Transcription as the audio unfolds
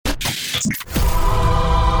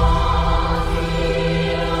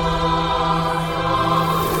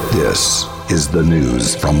This is the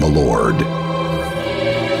news from the Lord.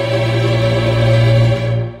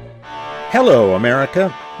 Hello,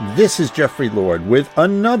 America. This is Jeffrey Lord with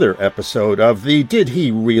another episode of the Did He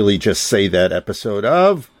Really Just Say That episode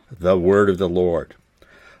of The Word of the Lord.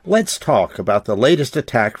 Let's talk about the latest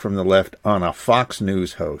attack from the left on a Fox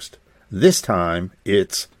News host. This time,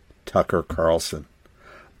 it's Tucker Carlson.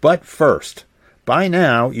 But first, by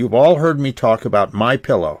now, you've all heard me talk about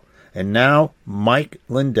MyPillow. And now Mike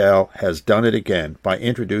Lindell has done it again by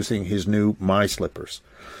introducing his new My Slippers.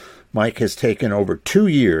 Mike has taken over 2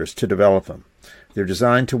 years to develop them. They're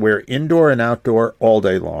designed to wear indoor and outdoor all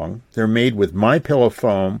day long. They're made with MyPillow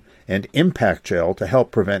foam and impact gel to help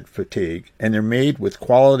prevent fatigue. And they're made with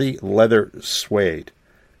quality leather suede.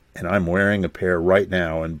 And I'm wearing a pair right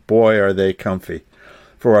now, and boy, are they comfy.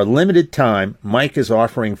 For a limited time, Mike is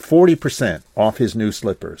offering 40% off his new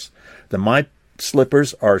slippers. The My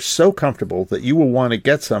Slippers are so comfortable that you will want to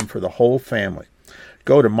get some for the whole family.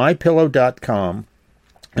 Go to mypillow.com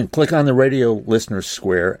and click on the radio listeners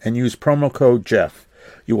square and use promo code Jeff.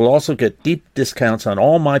 You will also get deep discounts on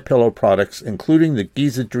all MyPillow products, including the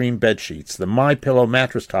Giza Dream bed sheets, the MyPillow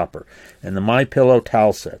mattress topper, and the MyPillow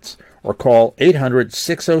towel sets. Or call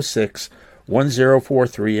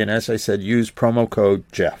 800-606-1043, and as I said, use promo code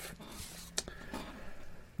Jeff.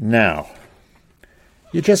 Now,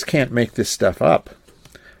 you just can't make this stuff up.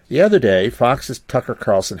 The other day, Fox's Tucker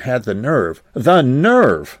Carlson had the nerve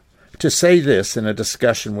to say this in a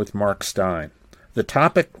discussion with Mark Steyn. The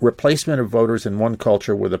topic, replacement of voters in one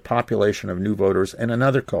culture with a population of new voters in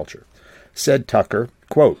another culture. Said Tucker,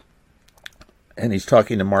 quote, and he's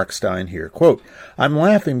talking to Mark Steyn here, quote, "I'm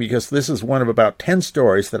laughing because this is one of about 10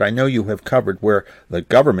 stories that I know you have covered where the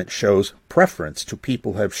government shows preference to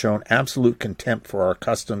people who have shown absolute contempt for our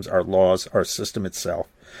customs, our laws, our system itself,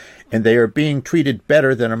 and they are being treated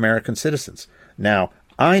better than American citizens. Now,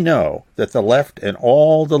 I know that the left and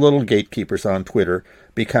all the little gatekeepers on Twitter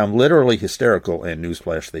become literally hysterical, and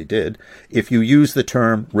newsflash they did, if you use the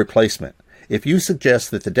term replacement. If you suggest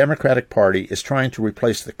that the Democratic Party is trying to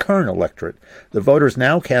replace the current electorate, the voters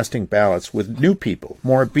now casting ballots with new people,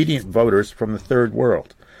 more obedient voters from the third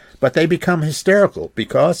world. But they become hysterical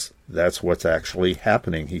because that's what's actually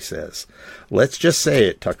happening," he says. "Let's just say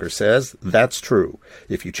it," Tucker says. "That's true.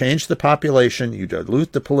 If you change the population, you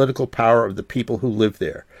dilute the political power of the people who live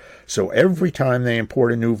there. So every time they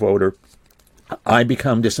import a new voter, I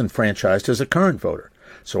become disenfranchised as a current voter.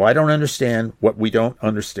 So I don't understand what we don't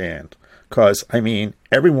understand. Because,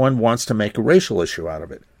 everyone wants to make a racial issue out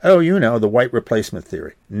of it. Oh, you know, the white replacement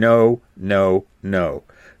theory. No, no, no.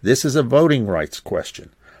 This is a voting rights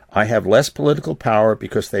question. I have less political power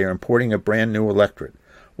because they are importing a brand new electorate.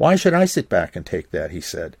 Why should I sit back and take that?" he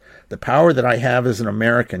said. "The power that I have as an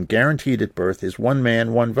American guaranteed at birth is one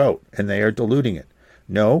man, one vote, and they are diluting it.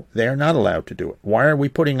 No, they are not allowed to do it. Why are we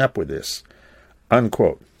putting up with this?"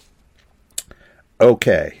 Unquote.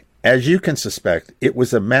 Okay. As you can suspect, it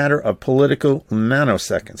was a matter of political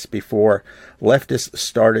nanoseconds before leftists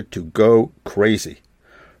started to go crazy.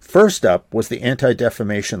 First up was the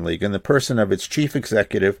Anti-Defamation League in the person of its chief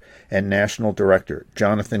executive and national director,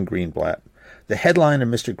 Jonathan Greenblatt. The headline of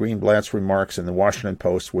Mr. Greenblatt's remarks in the Washington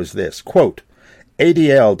Post was this, quote,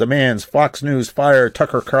 "ADL demands Fox News fire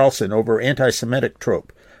Tucker Carlson over anti-Semitic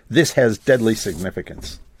trope. This has deadly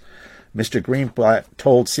significance." Mr. Greenblatt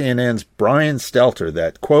told CNN's Brian Stelter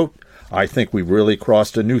that, quote, "I think we've really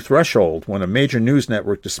crossed a new threshold when a major news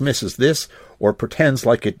network dismisses this or pretends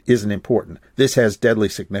like it isn't important. This has deadly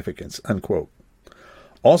significance," unquote.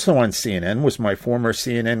 Also on CNN was my former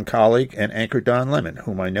CNN colleague and anchor Don Lemon,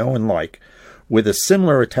 whom I know and like, with a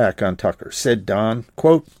similar attack on Tucker. Said Don,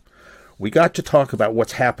 quote, "We got to talk about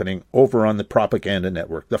what's happening over on the propaganda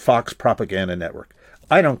network, the Fox propaganda network.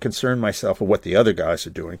 I don't concern myself with what the other guys are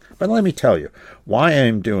doing, but let me tell you why I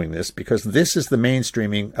am doing this, because this is the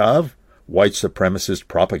mainstreaming of white supremacist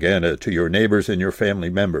propaganda to your neighbors and your family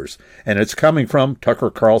members, and it's coming from Tucker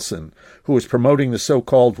Carlson, who is promoting the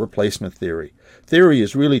so-called replacement theory. Theory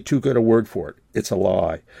is really too good a word for it. It's a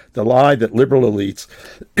lie. The lie that liberal elites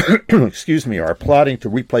are plotting to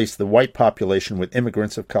replace the white population with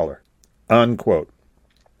immigrants of color." Unquote.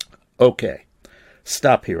 Okay,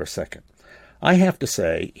 stop here a second. I have to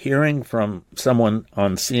say, hearing from someone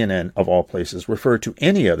on CNN, of all places, refer to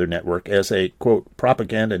any other network as a, quote,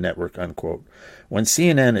 propaganda network, unquote, when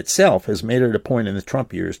CNN itself has made it a point in the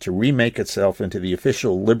Trump years to remake itself into the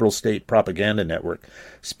official liberal state propaganda network,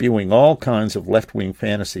 spewing all kinds of left-wing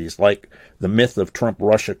fantasies like the myth of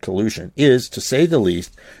Trump-Russia collusion, is, to say the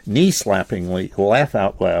least, knee-slappingly,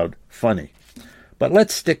 laugh-out-loud funny. But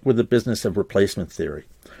let's stick with the business of replacement theory.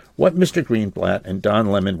 What Mr. Greenblatt and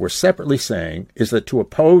Don Lemon were separately saying is that to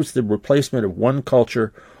oppose the replacement of one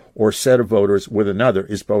culture or set of voters with another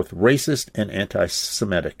is both racist and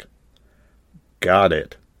anti-Semitic. Got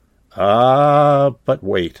it. But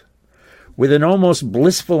wait. With an almost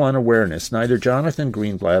blissful unawareness, neither Jonathan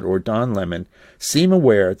Greenblatt or Don Lemon seem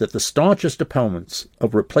aware that the staunchest opponents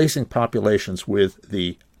of replacing populations with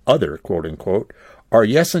the other, quote-unquote, are,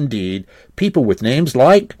 yes, indeed, people with names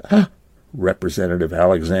like Representative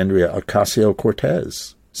Alexandria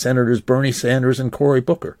Ocasio-Cortez, Senators Bernie Sanders and Cory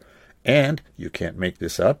Booker, and, you can't make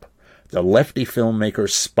this up, the lefty filmmaker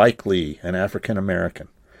Spike Lee, an African-American.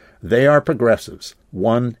 They are progressives,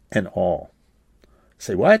 one and all.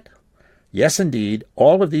 Say what? Yes, indeed,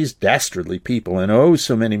 all of these dastardly people, and oh,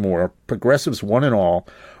 so many more, progressives one and all,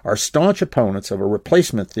 are staunch opponents of a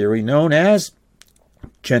replacement theory known as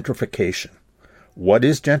gentrification. What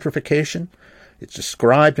is gentrification? It's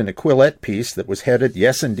described in a Quillette piece that was headed,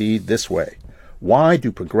 yes, indeed, this way. Why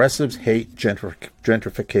do progressives hate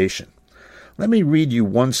gentrification? Let me read you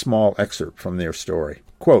one small excerpt from their story.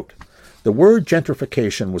 Quote, the word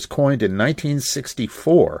gentrification was coined in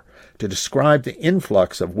 1964 to describe the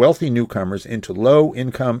influx of wealthy newcomers into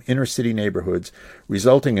low-income inner-city neighborhoods,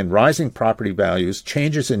 resulting in rising property values,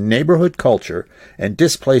 changes in neighborhood culture, and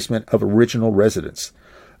displacement of original residents.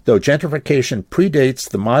 Though gentrification predates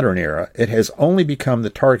the modern era, it has only become the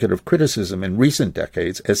target of criticism in recent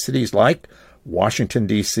decades as cities like Washington,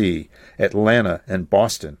 D.C., Atlanta, and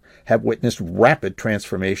Boston have witnessed rapid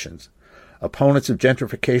transformations. Opponents of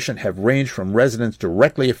gentrification have ranged from residents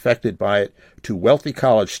directly affected by it to wealthy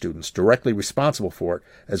college students directly responsible for it,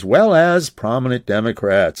 as well as prominent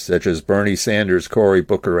Democrats such as Bernie Sanders, Cory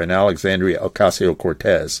Booker, and Alexandria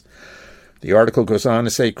Ocasio-Cortez. The article goes on to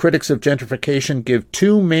say critics of gentrification give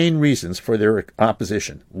two main reasons for their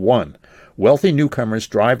opposition. One, wealthy newcomers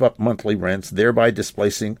drive up monthly rents, thereby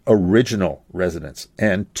displacing original residents.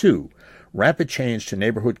 And two, rapid change to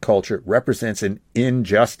neighborhood culture represents an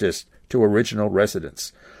injustice to original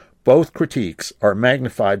residents. Both critiques are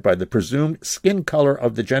magnified by the presumed skin color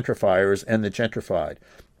of the gentrifiers and the gentrified,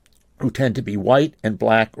 who tend to be white and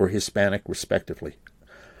black or Hispanic respectively.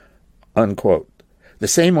 Unquote. The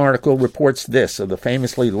same article reports this of the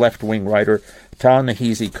famously left-wing writer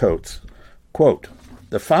Ta-Nehisi Coates. Quote,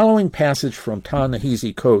 the following passage from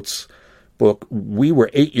Ta-Nehisi Coates' book, We Were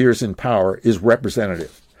 8 Years in Power, is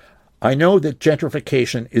representative. I know that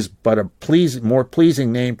gentrification is but a more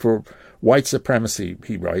pleasing name for white supremacy,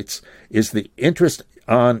 he writes, is the interest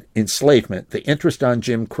on enslavement, the interest on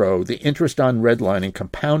Jim Crow, the interest on redlining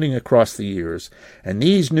compounding across the years, and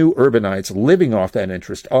these new urbanites living off that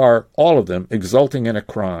interest are, all of them, exulting in a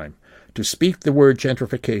crime. To speak the word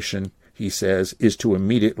gentrification, he says, is to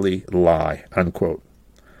immediately lie, unquote.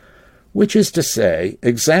 Which is to say,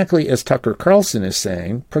 exactly as Tucker Carlson is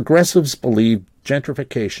saying, progressives believe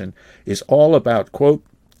gentrification is all about, quote,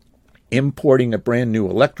 importing a brand new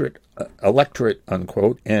electorate,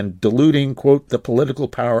 unquote, and diluting, quote, the political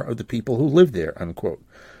power of the people who live there, unquote.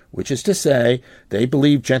 Which is to say, they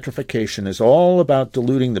believe gentrification is all about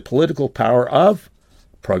diluting the political power of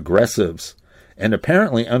progressives. And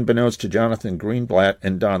apparently, unbeknownst to Jonathan Greenblatt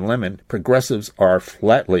and Don Lemon, progressives are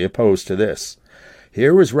flatly opposed to this.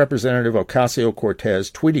 Here is Representative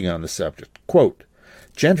Ocasio-Cortez tweeting on the subject, quote,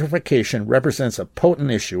 gentrification represents a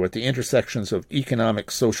potent issue at the intersections of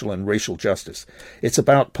economic, social, and racial justice. It's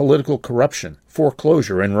about political corruption,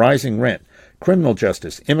 foreclosure and rising rent, criminal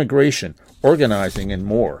justice, immigration, organizing, and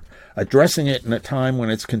more. Addressing it in a time when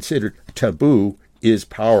it's considered taboo is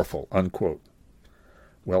powerful, unquote.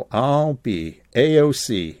 Well, I'll be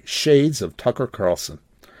AOC, shades of Tucker Carlson.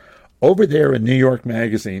 Over there in New York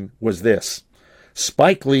Magazine was this,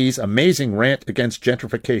 Spike Lee's amazing rant against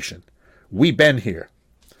gentrification. We been here.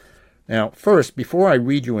 Now, first, before I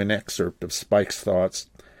read you an excerpt of Spike's thoughts,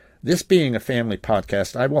 this being a family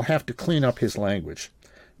podcast, I will have to clean up his language.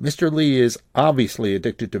 Mr. Lee is obviously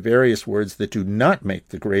addicted to various words that do not make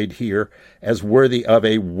the grade here as worthy of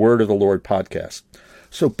a Word of the Lord podcast.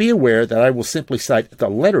 So be aware that I will simply cite the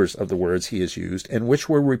letters of the words he has used and which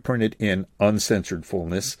were reprinted in uncensored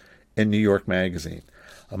fullness in New York Magazine.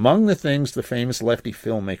 Among the things the famous lefty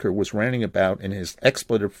filmmaker was ranting about in his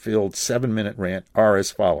expletive-filled 7-minute rant are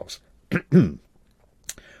as follows.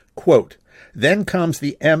 Quote, then comes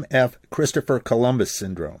the M.F. Christopher Columbus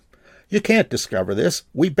syndrome. You can't discover this.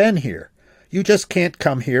 We've been here. You just can't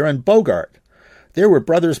come here and bogart. There were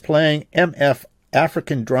brothers playing M.F.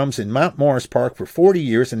 African drums in Mount Morris Park for 40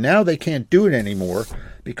 years, and now they can't do it anymore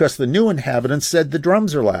because the new inhabitants said the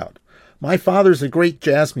drums are loud. My father's a great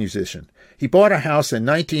jazz musician. He bought a house in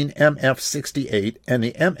 1968, and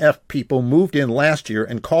the MF people moved in last year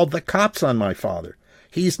and called the cops on my father.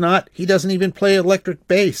 He doesn't even play electric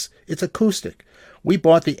bass. It's acoustic. We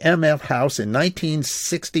bought the MF house in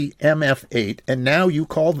 1960 MF8, and now you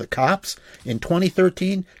call the cops in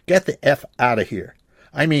 2013? Get the F out of here.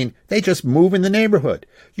 I mean, they just move in the neighborhood.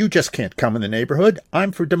 You just can't come in the neighborhood.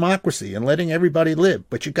 I'm for democracy and letting everybody live,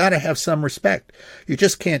 but you got to have some respect. You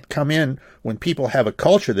just can't come in when people have a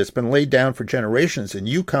culture that's been laid down for generations, and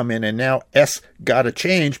you come in and now S got to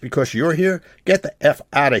change because you're here. Get the F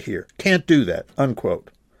out of here. Can't do that,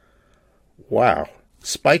 unquote. Wow.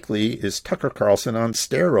 Spike Lee is Tucker Carlson on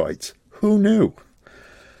steroids. Who knew?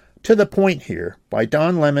 To the point here, by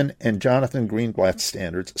Don Lemon and Jonathan Greenblatt's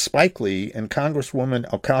standards, Spike Lee and Congresswoman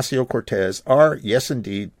Ocasio-Cortez are, yes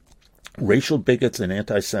indeed, racial bigots and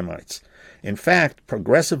anti-Semites. In fact,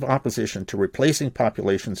 progressive opposition to replacing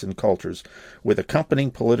populations and cultures with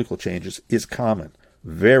accompanying political changes is common,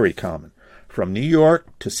 very common. From New York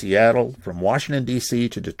to Seattle, from Washington, D.C.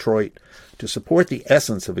 to Detroit, to support the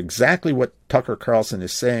essence of exactly what Tucker Carlson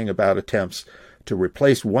is saying about attempts to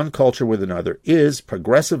replace one culture with another is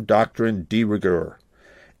progressive doctrine de rigueur.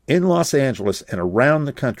 In Los Angeles and around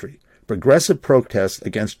the country, progressive protests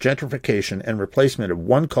against gentrification and replacement of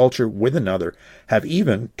one culture with another have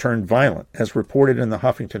even turned violent, as reported in the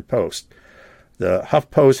Huffington Post. The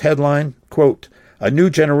HuffPost headline, quote, "A new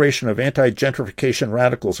generation of anti-gentrification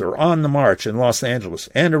radicals are on the march in Los Angeles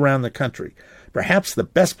and around the country. Perhaps the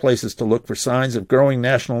best places to look for signs of growing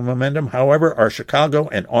national momentum, however, are Chicago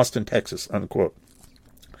and Austin, Texas," unquote.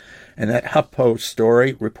 And that HuffPost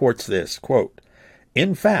story reports this, quote,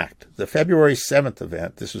 "In fact, the February 7th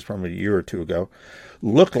event," this was from a year or two ago,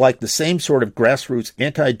 "looked like the same sort of grassroots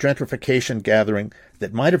anti-gentrification gathering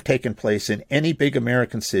that might have taken place in any big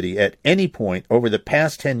American city at any point over the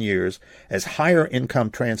past 10 years as higher-income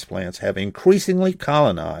transplants have increasingly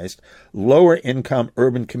colonized lower-income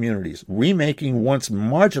urban communities, remaking once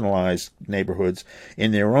marginalized neighborhoods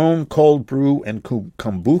in their own cold brew and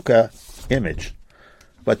kombucha image.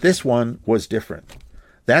 But this one was different.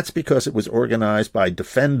 That's because it was organized by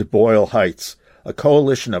Defend Boyle Heights, a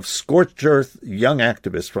coalition of scorched earth young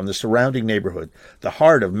activists from the surrounding neighborhood, the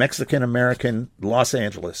heart of Mexican-American Los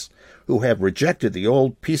Angeles, who have rejected the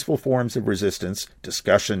old peaceful forms of resistance,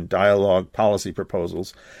 discussion, dialogue, policy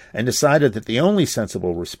proposals, and decided that the only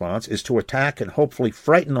sensible response is to attack and hopefully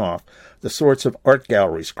frighten off the sorts of art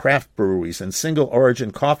galleries, craft breweries, and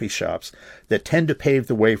single-origin coffee shops that tend to pave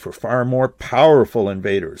the way for far more powerful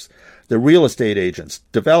invaders, the real estate agents,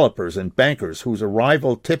 developers, and bankers whose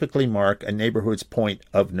arrival typically mark a neighborhood's point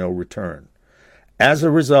of no return. As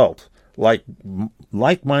a result,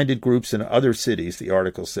 like-minded groups in other cities, the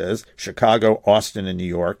article says, Chicago, Austin, and New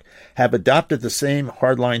York, have adopted the same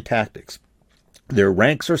hardline tactics. Their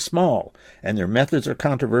ranks are small, and their methods are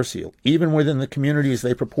controversial, even within the communities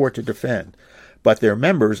they purport to defend. But their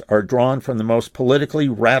members are drawn from the most politically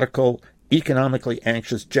radical, economically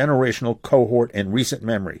anxious generational cohort in recent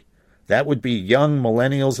memory. That would be young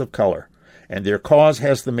millennials of color, and their cause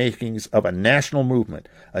has the makings of a national movement,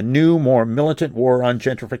 a new, more militant war on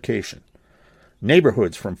gentrification.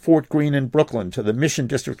 Neighborhoods from Fort Greene in Brooklyn to the Mission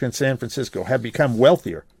District in San Francisco have become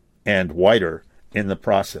wealthier and whiter in the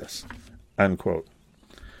process, unquote.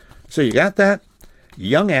 So you got that?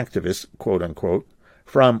 Young activists, quote unquote,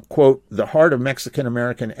 from, quote, the heart of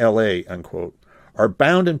Mexican-American L.A., unquote, are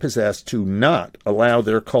bound and possessed to not allow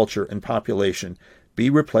their culture and population be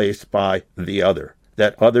replaced by the other,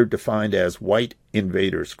 that other defined as white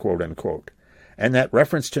invaders, quote unquote. And that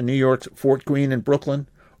reference to New York's Fort Greene and Brooklyn,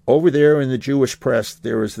 over there in the Jewish press,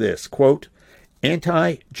 there is this, quote,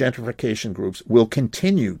 anti-gentrification groups will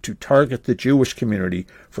continue to target the Jewish community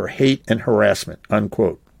for hate and harassment,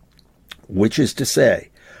 unquote. Which is to say,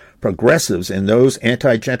 progressives in those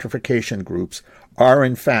anti-gentrification groups are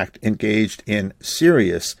in fact engaged in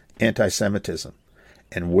serious anti-Semitism.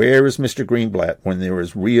 And where is Mr. Greenblatt when there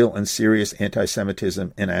is real and serious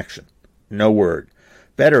anti-Semitism in action? No word.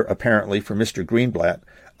 Better, apparently, for Mr. Greenblatt,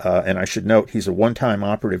 and I should note he's a one-time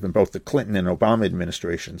operative in both the Clinton and Obama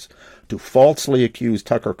administrations, to falsely accuse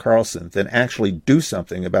Tucker Carlson than actually do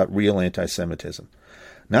something about real anti-Semitism.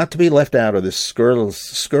 Not to be left out of this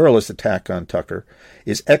scurrilous attack on Tucker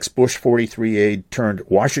is ex-Bush 43 aide turned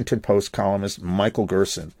Washington Post columnist Michael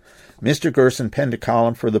Gerson. Mr. Gerson penned a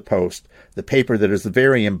column for The Post, the paper that is the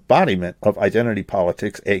very embodiment of identity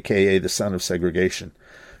politics, a.k.a. the son of segregation.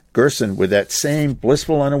 Gerson, with that same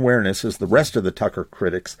blissful unawareness as the rest of the Tucker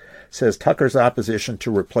critics, says Tucker's opposition to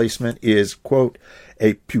replacement is, quote,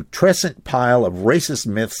 a putrescent pile of racist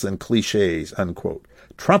myths and cliches, unquote.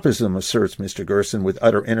 Trumpism, asserts Mr. Gerson with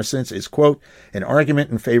utter innocence, is, quote, an argument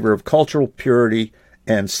in favor of cultural purity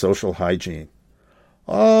and social hygiene.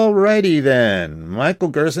 Alrighty then. Michael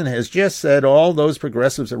Gerson has just said all those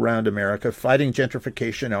progressives around America fighting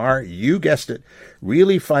gentrification are, you guessed it,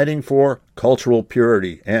 really fighting for cultural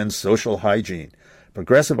purity and social hygiene.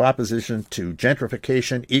 Progressive opposition to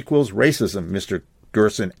gentrification equals racism, Mr.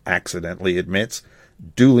 Gerson accidentally admits.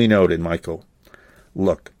 Duly noted, Michael.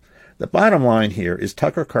 Look, the bottom line here is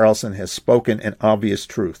Tucker Carlson has spoken an obvious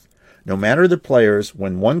truth. No matter the players,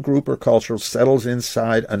 when one group or culture settles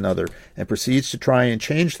inside another and proceeds to try and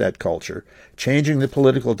change that culture, changing the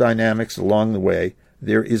political dynamics along the way,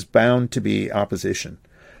 there is bound to be opposition.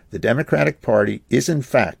 The Democratic Party is, in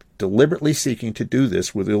fact, deliberately seeking to do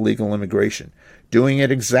this with illegal immigration, doing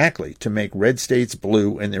it exactly to make red states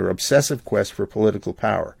blue in their obsessive quest for political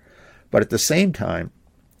power. But at the same time,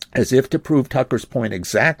 as if to prove Tucker's point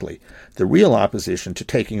exactly, the real opposition to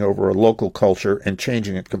taking over a local culture and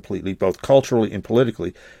changing it completely, both culturally and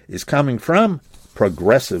politically, is coming from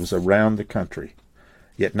progressives around the country.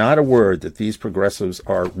 Yet not a word that these progressives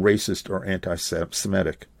are racist or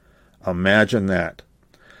anti-Semitic. Imagine that.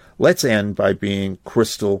 Let's end by being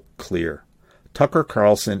crystal clear. Tucker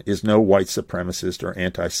Carlson is no white supremacist or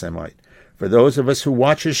anti-Semite. For those of us who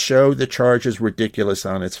watch his show, the charge is ridiculous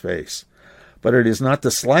on its face. But it is not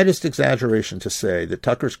the slightest exaggeration to say that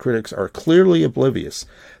Tucker's critics are clearly oblivious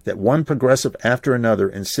that one progressive after another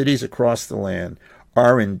in cities across the land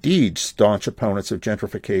are indeed staunch opponents of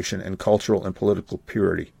gentrification and cultural and political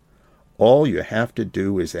purity. All you have to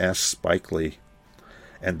do is ask Spike Lee.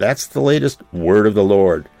 And that's the latest word of the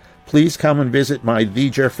Lord. Please come and visit my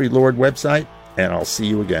The Jeffrey Lord website, and I'll see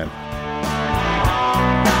you again.